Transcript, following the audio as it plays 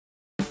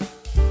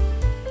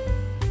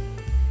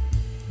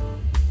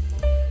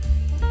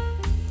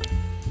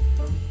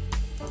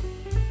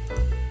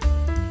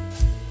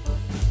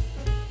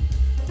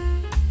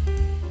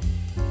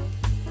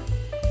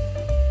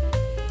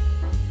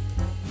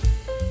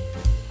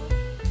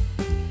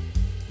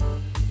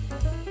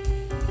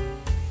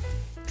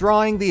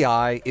Drawing the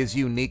eye is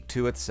unique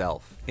to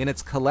itself in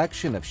its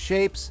collection of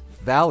shapes,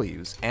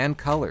 values, and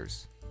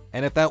colors.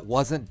 And if that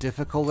wasn't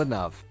difficult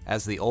enough,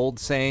 as the old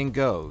saying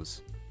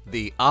goes,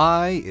 the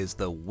eye is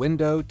the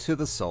window to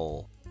the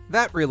soul.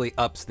 That really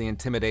ups the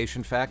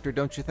intimidation factor,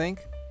 don't you think?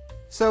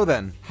 So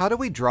then, how do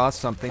we draw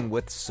something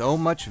with so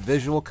much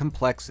visual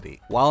complexity,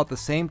 while at the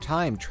same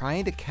time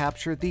trying to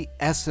capture the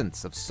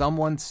essence of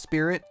someone's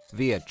spirit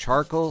via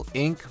charcoal,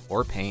 ink,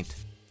 or paint?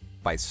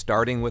 By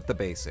starting with the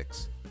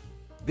basics.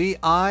 The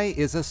eye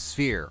is a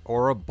sphere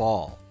or a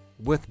ball,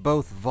 with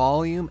both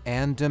volume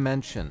and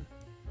dimension.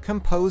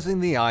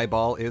 Composing the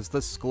eyeball is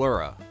the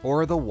sclera,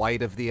 or the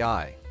white of the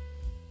eye,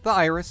 the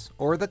iris,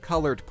 or the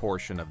colored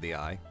portion of the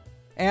eye,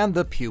 and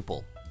the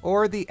pupil,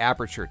 or the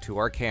aperture to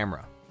our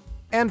camera.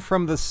 And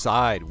from the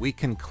side, we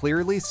can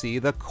clearly see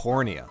the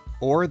cornea,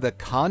 or the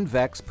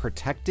convex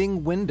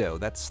protecting window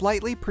that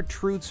slightly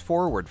protrudes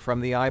forward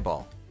from the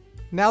eyeball.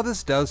 Now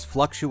this does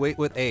fluctuate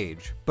with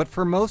age, but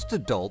for most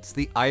adults,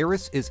 the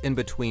iris is in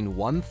between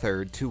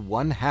 1/3 to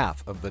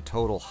 1/2 of the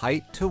total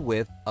height to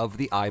width of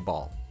the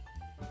eyeball.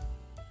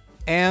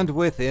 And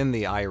within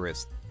the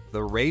iris,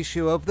 the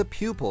ratio of the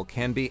pupil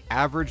can be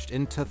averaged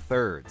into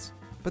thirds,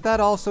 but that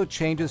also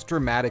changes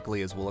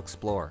dramatically as we'll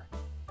explore.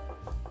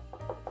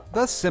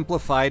 The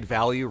simplified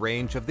value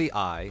range of the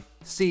eye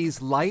sees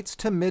lights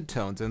to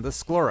midtones in the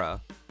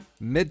sclera,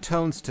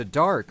 midtones to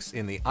darks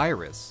in the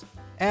iris,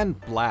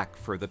 and black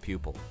for the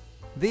pupil.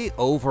 The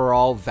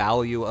overall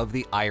value of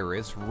the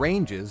iris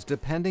ranges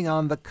depending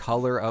on the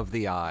color of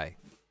the eye.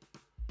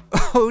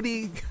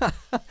 Odie,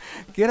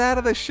 get out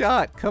of the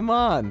shot, come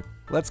on.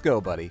 Let's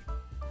go, buddy.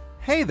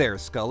 Hey there,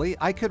 Scully,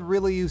 I could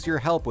really use your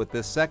help with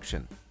this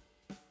section.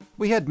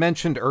 We had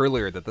mentioned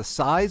earlier that the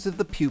size of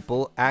the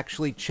pupil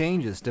actually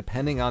changes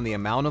depending on the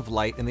amount of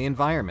light in the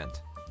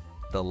environment.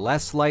 The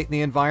less light in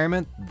the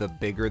environment, the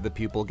bigger the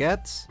pupil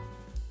gets,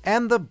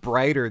 and the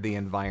brighter the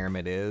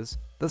environment is,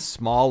 the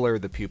smaller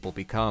the pupil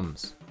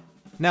becomes.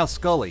 Now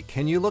Scully,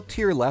 can you look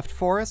to your left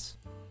for us?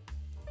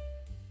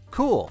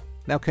 Cool.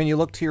 Now can you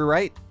look to your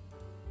right?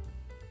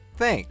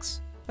 Thanks.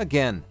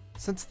 Again,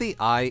 since the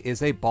eye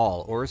is a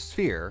ball or a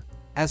sphere,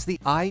 as the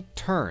eye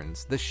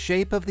turns, the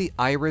shape of the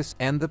iris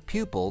and the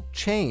pupil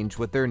change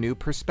with their new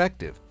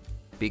perspective,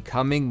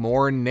 becoming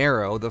more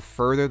narrow the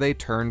further they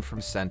turn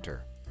from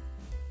center.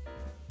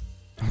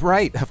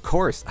 Right, of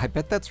course, I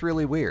bet that's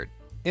really weird.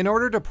 In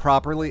order to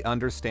properly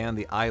understand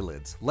the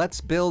eyelids,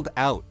 let's build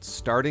out,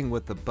 starting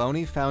with the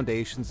bony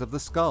foundations of the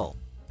skull.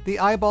 The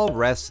eyeball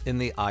rests in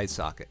the eye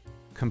socket,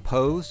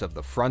 composed of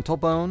the frontal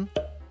bone,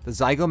 the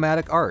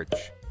zygomatic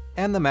arch,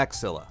 and the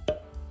maxilla.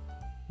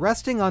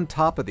 Resting on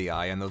top of the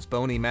eye and those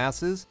bony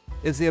masses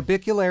is the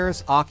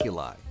orbicularis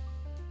oculi,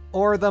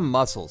 or the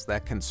muscles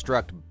that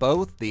construct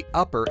both the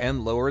upper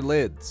and lower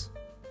lids.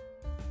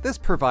 This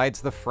provides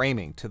the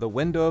framing to the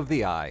window of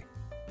the eye.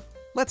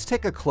 Let's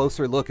take a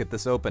closer look at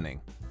this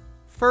opening.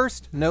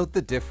 First, note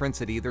the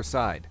difference at either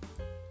side.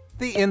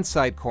 The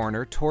inside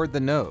corner toward the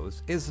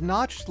nose is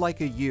notched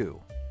like a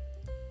U.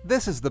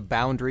 This is the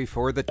boundary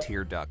for the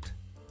tear duct.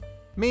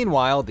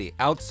 Meanwhile, the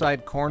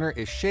outside corner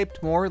is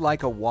shaped more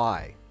like a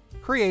Y,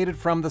 created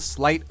from the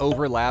slight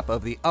overlap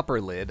of the upper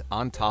lid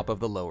on top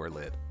of the lower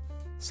lid.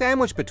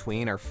 Sandwiched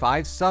between are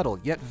 5 subtle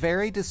yet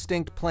very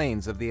distinct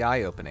planes of the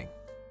eye opening.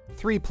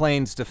 3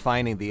 planes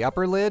defining the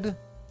upper lid,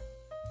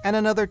 and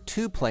another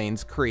 2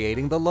 planes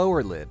creating the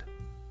lower lid.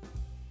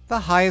 The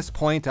highest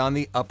point on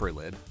the upper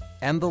lid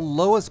and the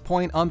lowest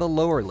point on the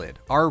lower lid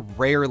are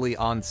rarely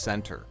on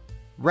center.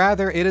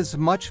 Rather, it is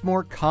much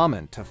more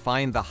common to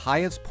find the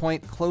highest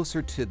point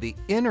closer to the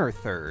inner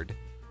third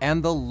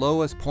and the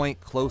lowest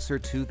point closer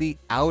to the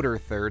outer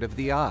third of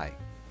the eye.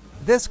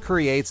 This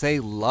creates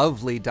a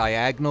lovely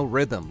diagonal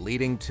rhythm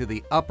leading to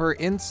the upper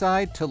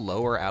inside to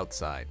lower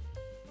outside.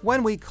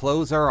 When we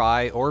close our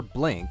eye or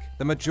blink,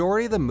 the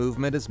majority of the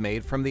movement is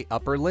made from the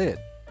upper lid.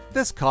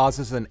 This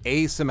causes an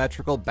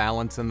asymmetrical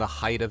balance in the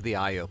height of the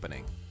eye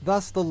opening.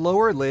 Thus, the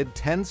lower lid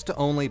tends to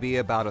only be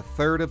about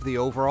 1/3 of the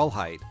overall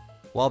height,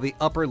 while the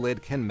upper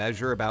lid can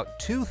measure about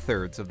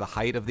 2/3 of the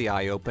height of the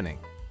eye opening.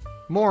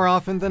 More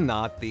often than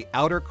not, the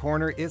outer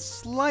corner is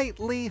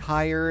slightly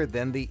higher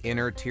than the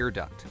inner tear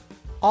duct.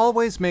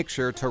 Always make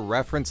sure to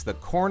reference the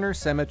corner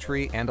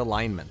symmetry and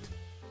alignment.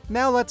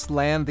 Now let's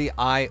land the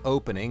eye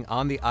opening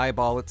on the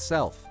eyeball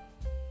itself.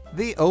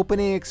 The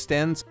opening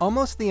extends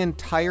almost the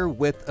entire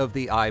width of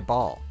the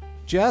eyeball,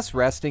 just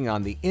resting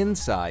on the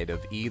inside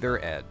of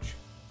either edge.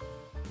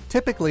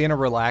 Typically in a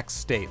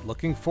relaxed state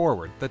looking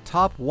forward, the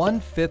top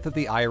 1/5 of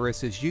the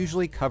iris is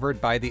usually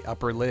covered by the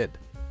upper lid,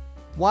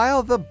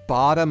 while the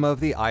bottom of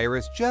the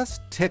iris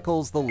just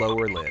tickles the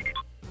lower lid.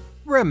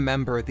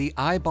 Remember, the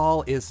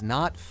eyeball is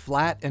not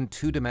flat and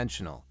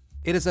 2-dimensional.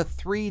 It is a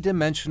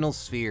 3-dimensional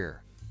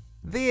sphere.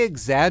 The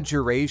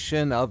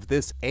exaggeration of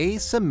this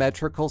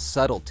asymmetrical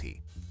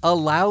subtlety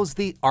allows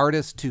the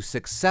artist to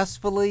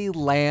successfully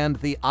land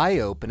the eye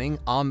opening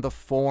on the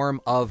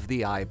form of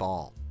the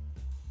eyeball.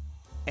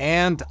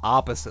 And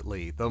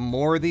oppositely, the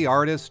more the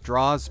artist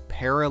draws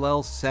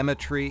parallel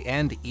symmetry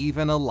and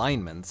even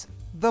alignments,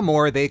 the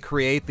more they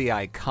create the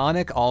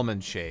iconic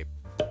almond shape,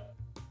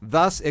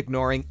 thus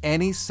ignoring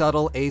any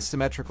subtle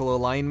asymmetrical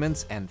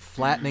alignments and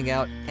flattening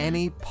out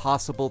any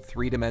possible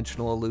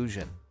three-dimensional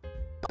illusion.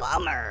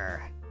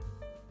 Bummer.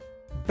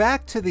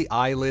 Back to the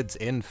eyelids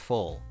in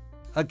full.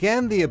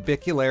 Again, the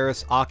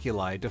orbicularis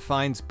oculi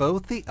defines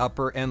both the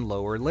upper and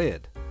lower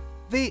lid.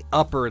 The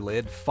upper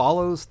lid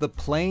follows the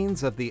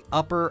planes of the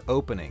upper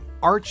opening,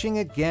 arching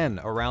again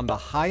around the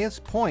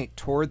highest point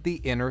toward the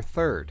inner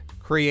third,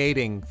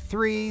 creating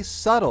three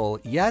subtle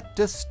yet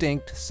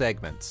distinct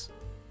segments.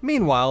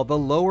 Meanwhile, the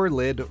lower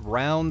lid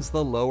rounds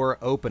the lower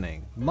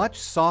opening, much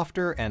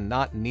softer and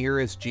not near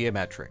as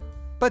geometric.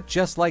 But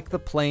just like the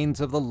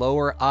planes of the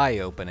lower eye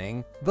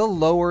opening, the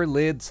lower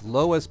lid's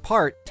lowest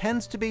part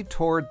tends to be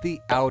toward the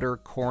outer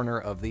corner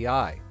of the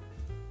eye.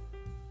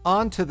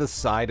 On to the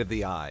side of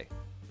the eye.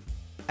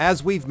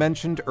 As we've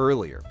mentioned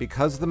earlier,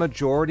 because the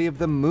majority of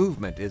the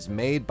movement is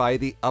made by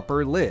the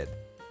upper lid,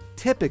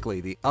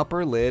 typically the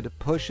upper lid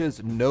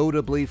pushes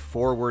notably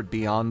forward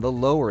beyond the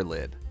lower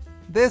lid.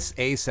 This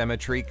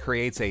asymmetry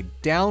creates a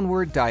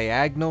downward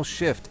diagonal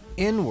shift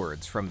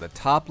inwards from the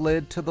top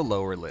lid to the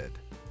lower lid.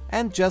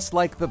 And just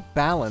like the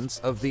balance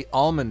of the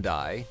almond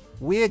eye,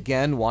 we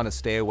again want to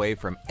stay away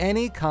from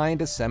any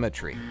kind of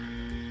symmetry.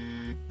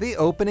 The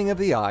opening of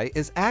the eye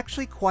is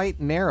actually quite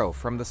narrow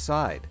from the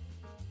side.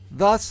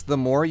 Thus, the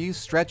more you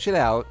stretch it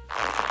out,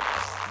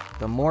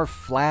 the more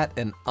flat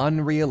and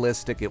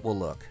unrealistic it will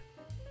look.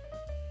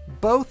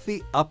 Both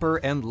the upper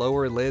and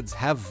lower lids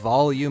have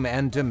volume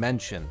and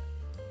dimension.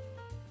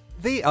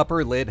 The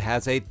upper lid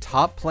has a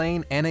top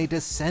plane and a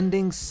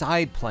descending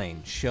side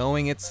plane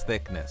showing its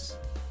thickness.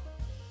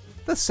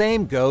 The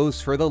same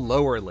goes for the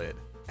lower lid,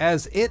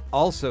 as it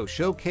also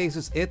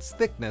showcases its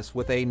thickness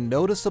with a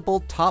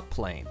noticeable top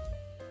plane.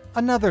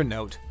 Another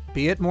note,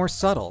 be it more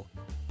subtle,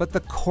 but the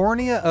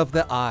cornea of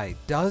the eye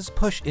does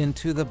push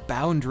into the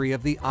boundary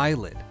of the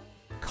eyelid,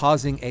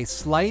 causing a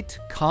slight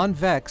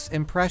convex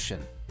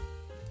impression.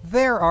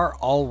 There are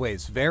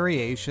always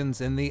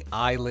variations in the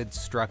eyelid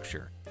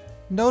structure,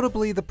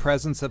 notably the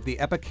presence of the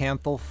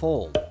epicanthal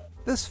fold.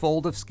 This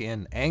fold of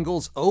skin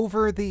angles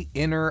over the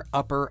inner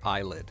upper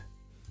eyelid.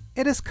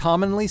 It is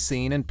commonly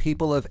seen in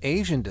people of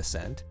Asian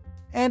descent,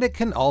 and it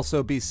can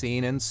also be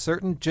seen in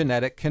certain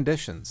genetic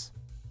conditions.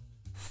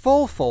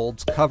 Full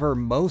folds cover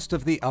most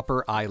of the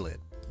upper eyelid,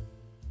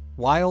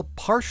 while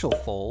partial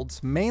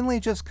folds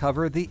mainly just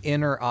cover the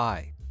inner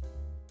eye.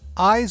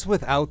 Eyes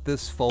without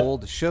this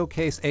fold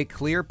showcase a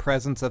clear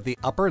presence of the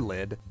upper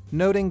lid,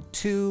 noting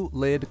two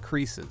lid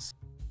creases.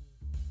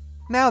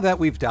 Now that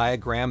we've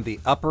diagrammed the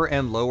upper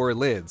and lower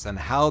lids and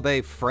how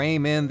they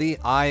frame in the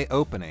eye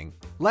opening,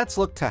 let's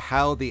look to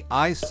how the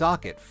eye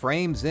socket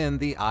frames in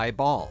the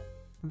eyeball.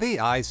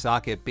 The eye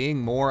socket, being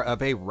more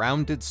of a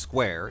rounded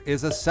square,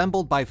 is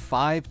assembled by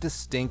 5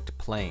 distinct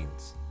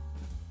planes.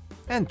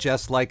 And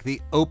just like the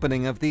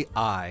opening of the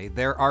eye,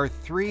 there are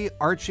 3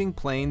 arching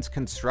planes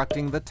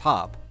constructing the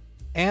top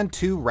and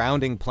 2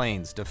 rounding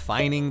planes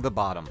defining the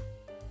bottom.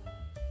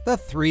 The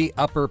 3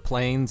 upper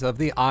planes of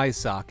the eye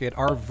socket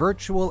are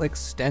virtual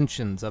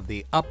extensions of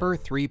the upper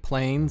 3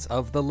 planes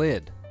of the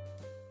lid.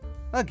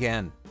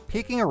 Again,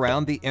 peeking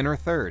around the inner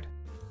third.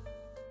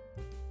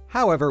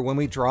 However, when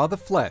we draw the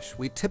flesh,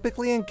 we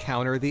typically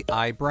encounter the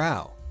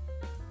eyebrow.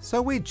 So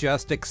we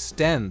just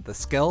extend the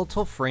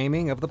skeletal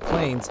framing of the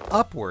planes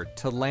upward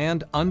to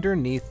land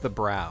underneath the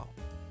brow.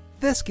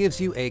 This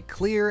gives you a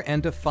clear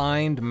and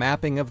defined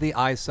mapping of the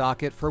eye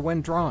socket for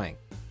when drawing.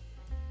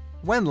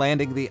 When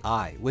landing the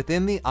eye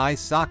within the eye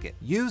socket,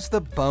 use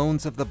the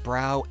bones of the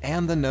brow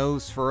and the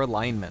nose for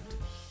alignment.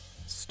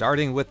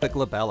 Starting with the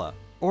glabella,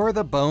 or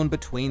the bone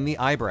between the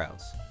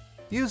eyebrows.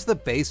 Use the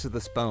base of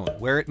this bone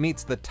where it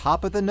meets the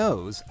top of the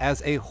nose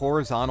as a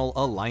horizontal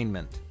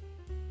alignment,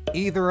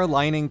 either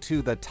aligning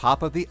to the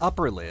top of the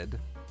upper lid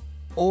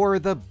or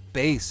the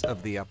base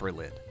of the upper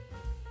lid.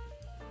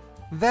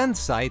 Then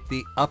sight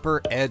the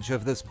upper edge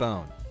of this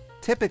bone.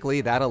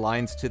 Typically that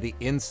aligns to the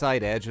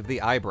inside edge of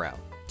the eyebrow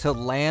to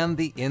land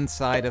the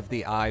inside of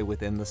the eye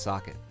within the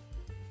socket.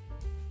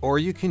 Or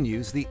you can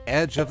use the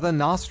edge of the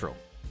nostril.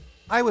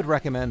 I would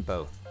recommend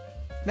both.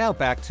 Now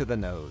back to the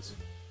nose.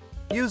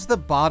 Use the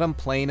bottom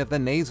plane of the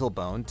nasal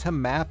bone to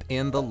map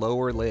in the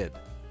lower lid.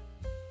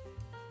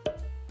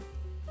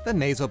 The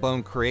nasal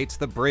bone creates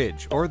the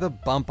bridge or the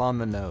bump on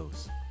the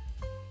nose.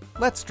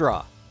 Let's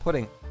draw,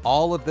 putting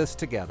all of this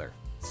together.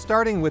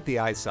 Starting with the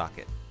eye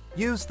socket.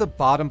 Use the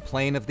bottom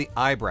plane of the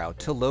eyebrow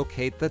to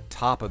locate the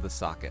top of the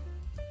socket.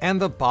 And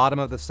the bottom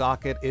of the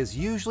socket is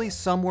usually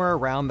somewhere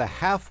around the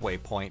halfway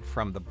point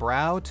from the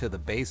brow to the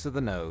base of the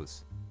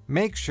nose.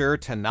 Make sure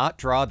to not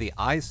draw the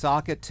eye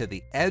socket to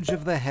the edge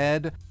of the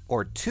head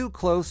or too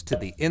close to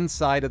the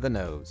inside of the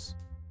nose.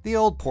 The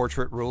old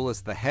portrait rule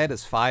is the head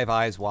is 5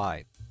 eyes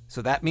wide,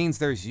 so that means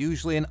there's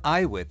usually an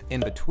eye width in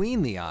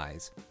between the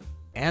eyes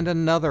and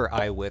another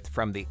eye width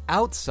from the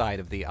outside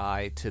of the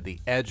eye to the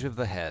edge of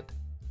the head.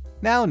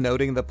 Now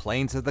noting the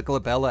planes of the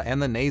glabella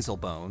and the nasal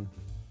bone,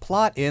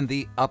 plot in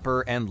the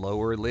upper and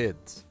lower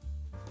lids.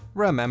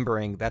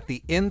 remembering that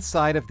the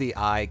inside of the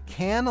eye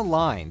can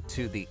align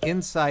to the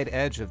inside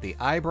edge of the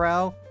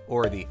eyebrow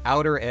or the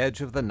outer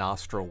edge of the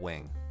nostril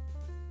wing.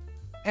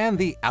 And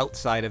the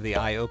outside of the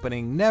eye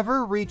opening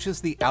never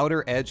reaches the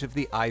outer edge of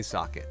the eye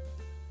socket.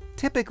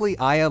 Typically,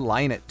 I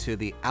align it to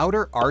the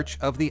outer arch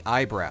of the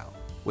eyebrow,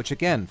 which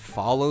again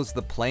follows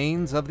the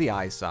planes of the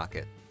eye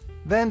socket.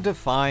 Then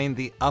define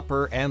the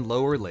upper and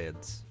lower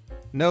lids,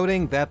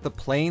 noting that the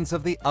planes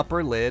of the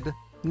upper lid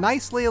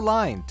nicely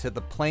align to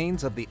the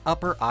planes of the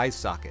upper eye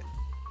socket.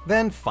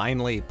 Then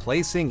finally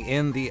placing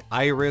in the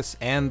iris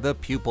and the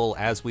pupil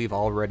as we've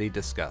already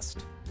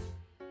discussed.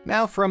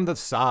 Now from the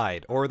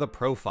side or the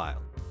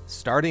profile,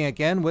 starting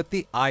again with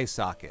the eye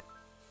socket.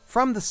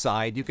 From the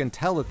side, you can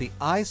tell that the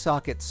eye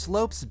socket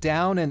slopes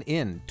down and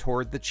in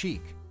toward the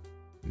cheek.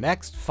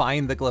 Next,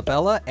 find the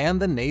glabella and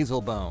the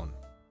nasal bone.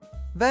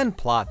 Then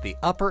plot the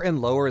upper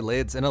and lower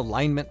lids in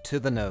alignment to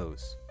the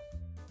nose.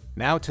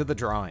 Now to the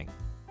drawing.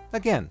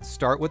 Again,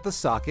 start with the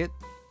socket,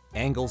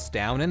 angles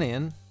down and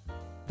in.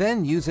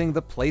 Then using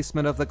the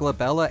placement of the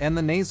glabella and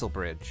the nasal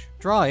bridge,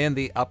 draw in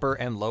the upper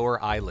and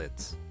lower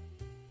eyelids.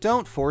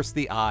 Don't force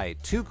the eye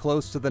too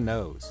close to the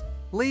nose.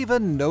 Leave a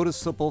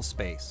noticeable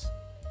space.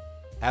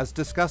 As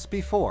discussed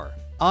before,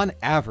 on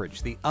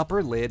average, the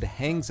upper lid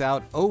hangs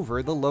out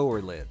over the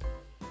lower lid.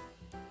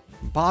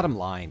 Bottom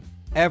line,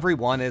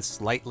 everyone is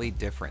slightly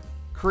different.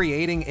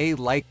 Creating a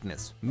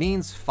likeness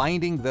means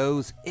finding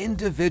those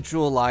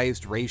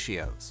individualized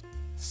ratios.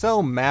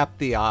 So map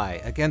the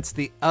eye against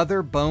the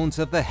other bones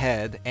of the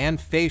head and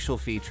facial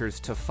features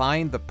to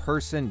find the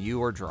person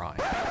you are drawing.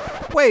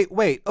 Wait,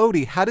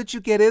 Odie, how did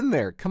you get in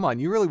there? Come on,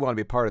 you really want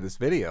to be part of this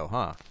video,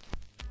 huh?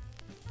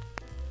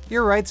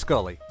 You're right,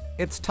 Scully.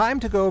 It's time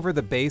to go over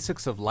the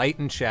basics of light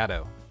and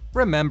shadow.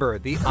 Remember,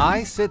 the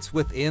eye sits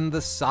within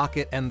the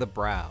socket and the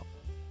brow.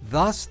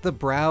 Thus, the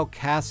brow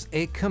casts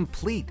a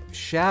complete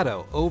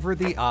shadow over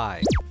the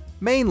eye,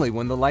 mainly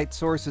when the light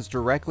source is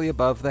directly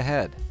above the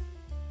head.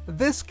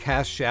 This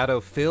cast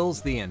shadow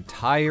fills the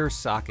entire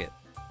socket,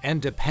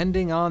 and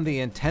depending on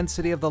the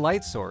intensity of the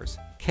light source,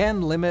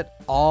 can limit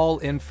all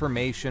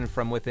information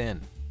from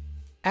within.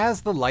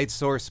 As the light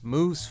source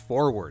moves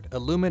forward,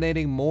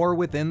 illuminating more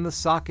within the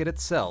socket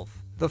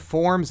itself, the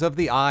forms of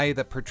the eye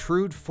that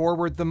protrude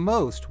forward the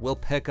most will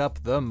pick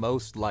up the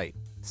most light,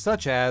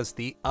 such as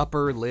the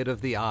upper lid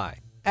of the eye.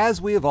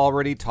 As we have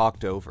already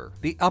talked over,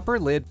 the upper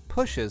lid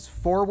pushes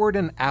forward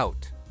and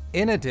out.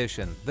 In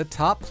addition, the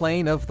top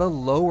plane of the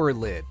lower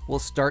lid will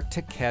start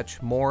to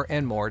catch more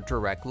and more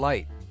direct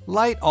light.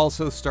 Light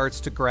also starts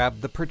to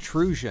grab the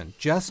protrusion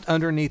just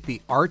underneath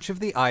the arch of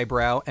the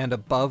eyebrow and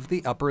above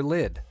the upper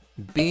lid,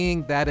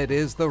 being that it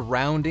is the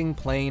rounding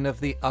plane of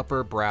the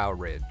upper brow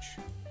ridge.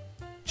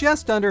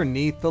 Just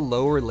underneath the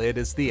lower lid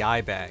is the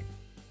eye bag.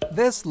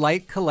 This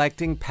light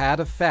collecting pad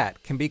of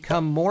fat can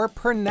become more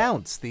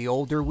pronounced the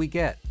older we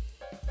get.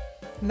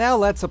 Now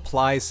let's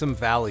apply some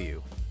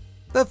value.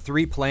 The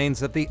three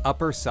planes of the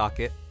upper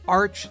socket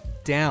arch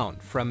down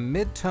from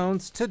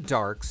midtones to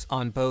darks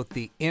on both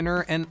the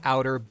inner and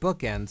outer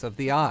bookends of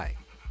the eye,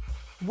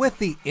 with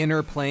the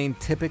inner plane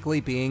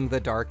typically being the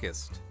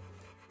darkest.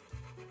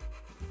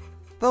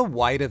 The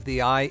white of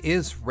the eye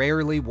is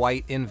rarely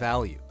white in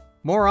value.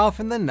 More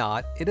often than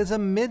not, it is a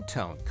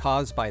midtone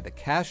caused by the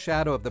cast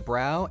shadow of the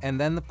brow and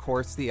then, of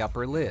course, the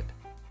upper lid.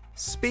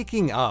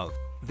 Speaking of,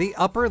 the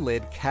upper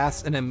lid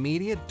casts an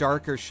immediate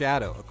darker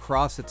shadow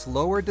across its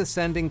lower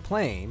descending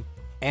plane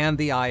and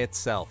the eye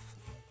itself.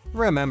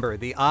 Remember,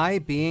 the eye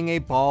being a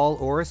ball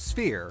or a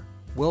sphere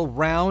will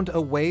round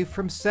away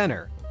from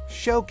center,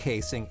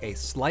 showcasing a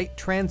slight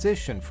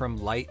transition from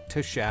light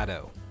to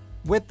shadow,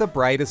 with the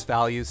brightest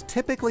values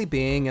typically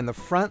being in the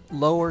front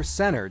lower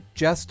center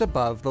just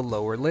above the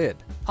lower lid,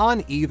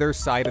 on either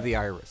side of the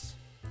iris.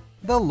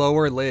 The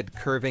lower lid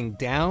curving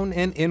down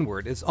and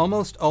inward is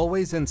almost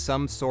always in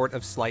some sort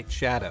of slight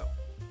shadow,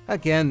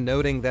 again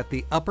noting that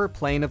the upper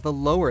plane of the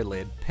lower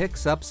lid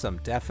picks up some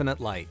definite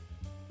light.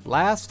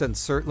 Last and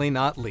certainly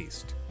not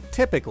least,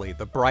 typically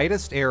the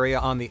brightest area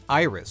on the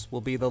iris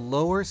will be the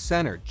lower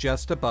center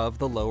just above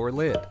the lower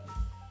lid.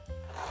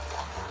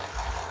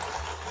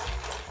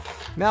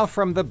 Now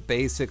from the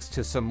basics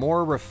to some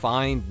more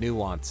refined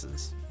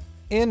nuances.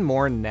 In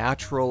more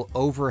natural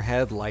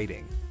overhead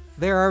lighting,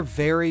 there are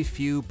very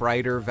few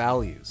brighter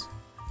values.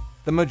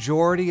 The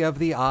majority of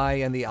the eye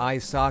and the eye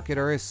socket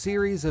are a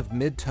series of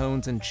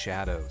midtones and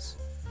shadows.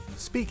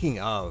 Speaking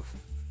of,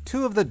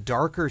 two of the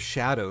darker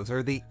shadows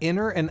are the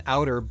inner and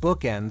outer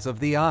bookends of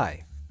the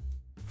eye.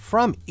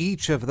 From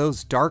each of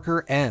those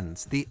darker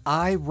ends, the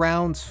eye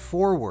rounds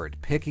forward,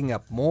 picking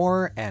up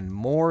more and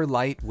more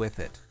light with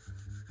it.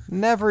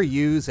 Never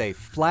use a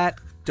flat,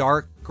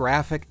 dark,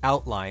 graphic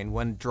outline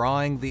when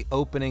drawing the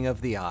opening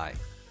of the eye.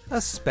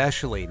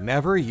 Especially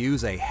never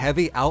use a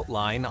heavy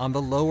outline on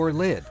the lower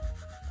lid.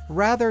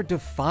 Rather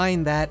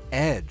define that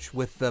edge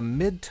with the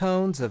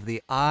midtones of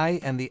the eye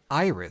and the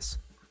iris,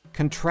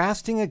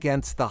 contrasting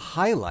against the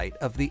highlight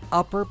of the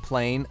upper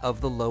plane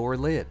of the lower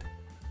lid.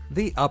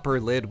 The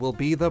upper lid will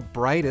be the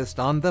brightest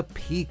on the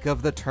peak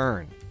of the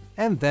turn,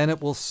 and then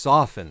it will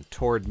soften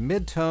toward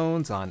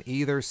midtones on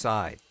either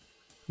side,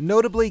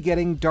 notably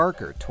getting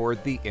darker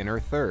toward the inner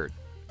third.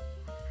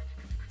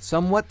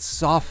 Somewhat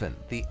soften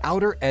the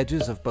outer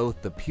edges of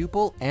both the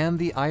pupil and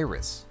the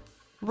iris.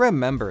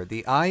 Remember,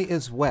 the eye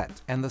is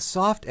wet, and the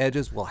soft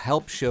edges will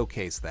help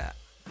showcase that.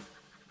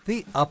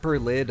 The upper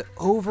lid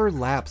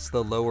overlaps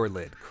the lower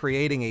lid,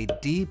 creating a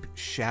deep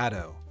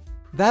shadow.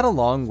 That,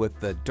 along with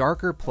the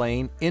darker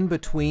plane in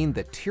between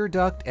the tear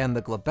duct and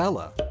the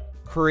glabella,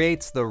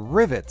 creates the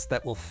rivets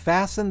that will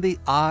fasten the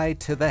eye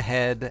to the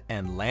head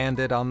and land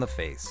it on the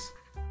face.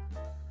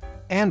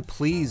 And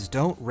please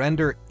don't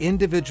render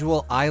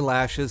individual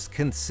eyelashes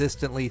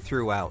consistently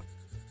throughout.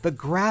 The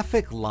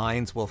graphic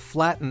lines will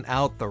flatten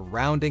out the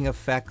rounding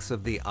effects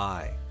of the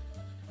eye.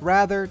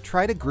 Rather,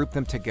 try to group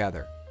them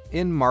together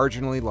in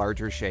marginally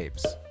larger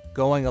shapes,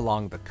 going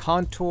along the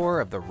contour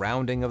of the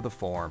rounding of the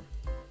form.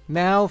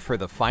 Now for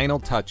the final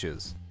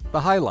touches,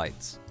 the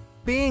highlights.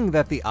 Being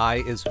that the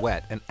eye is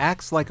wet and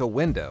acts like a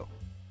window,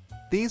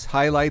 these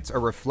highlights are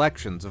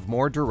reflections of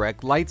more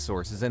direct light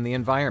sources in the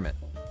environment.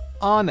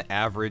 On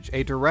average,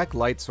 a direct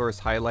light source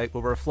highlight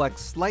will reflect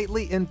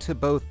slightly into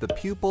both the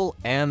pupil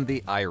and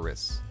the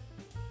iris.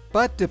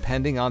 But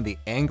depending on the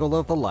angle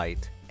of the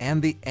light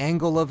and the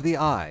angle of the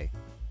eye,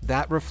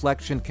 that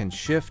reflection can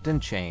shift and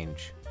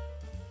change.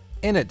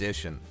 In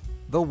addition,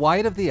 the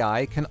white of the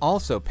eye can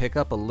also pick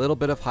up a little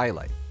bit of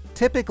highlight.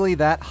 Typically,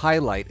 that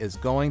highlight is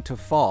going to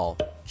fall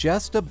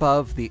just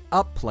above the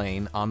up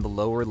plane on the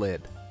lower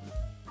lid.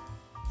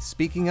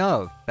 Speaking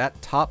of,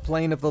 that top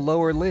plane of the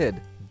lower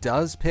lid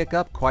does pick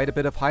up quite a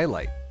bit of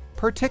highlight,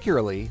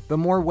 particularly the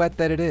more wet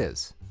that it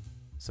is.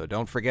 So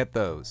don't forget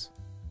those.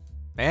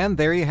 And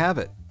there you have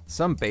it,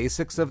 some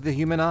basics of the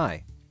human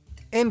eye.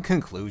 In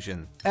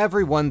conclusion,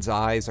 everyone's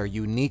eyes are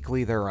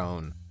uniquely their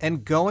own,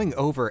 and going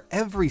over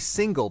every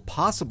single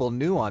possible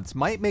nuance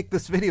might make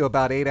this video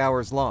about 8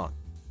 hours long.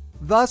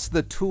 Thus,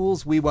 the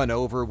tools we went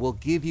over will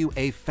give you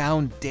a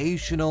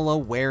foundational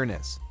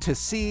awareness to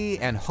see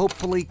and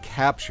hopefully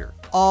capture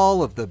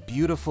all of the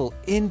beautiful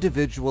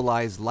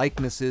individualized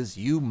likenesses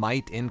you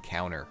might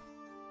encounter.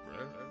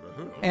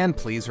 And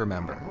please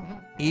remember,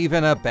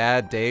 even a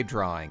bad day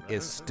drawing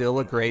is still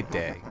a great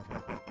day.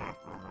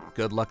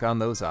 Good luck on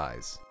those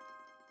eyes.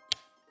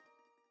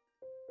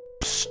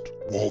 Psst,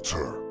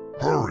 Walter,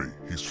 hurry,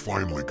 he's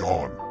finally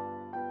gone.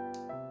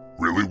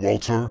 Really,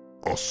 Walter?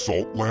 A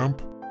salt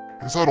lamp?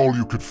 Is that all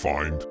you could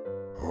find?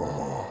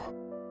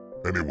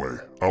 Anyway,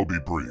 I'll be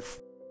brief.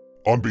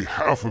 On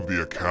behalf of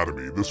the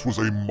Academy, this was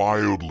a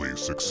mildly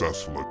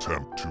successful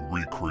attempt to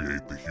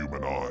recreate the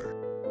human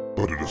eye,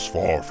 but it is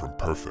far from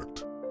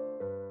perfect.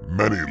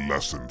 Many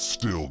lessons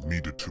still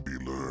needed to be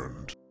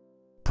learned.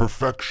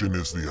 Perfection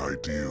is the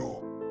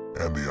ideal,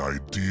 and the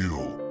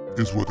ideal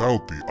is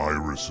without the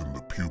iris and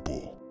the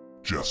pupil.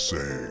 Just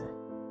saying.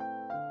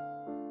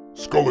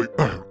 Scully,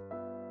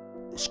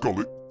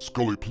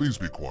 Scully, please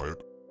be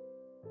quiet.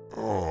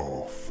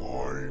 Oh,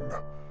 fine.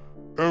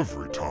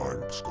 Every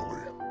time,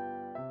 Scully.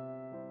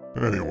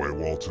 Anyway,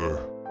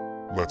 Walter,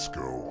 let's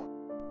go.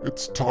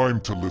 It's time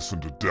to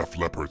listen to Def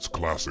Leppard's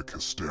classic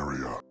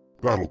Hysteria.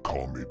 That'll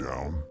calm me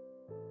down.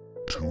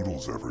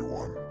 Toodles,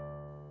 everyone.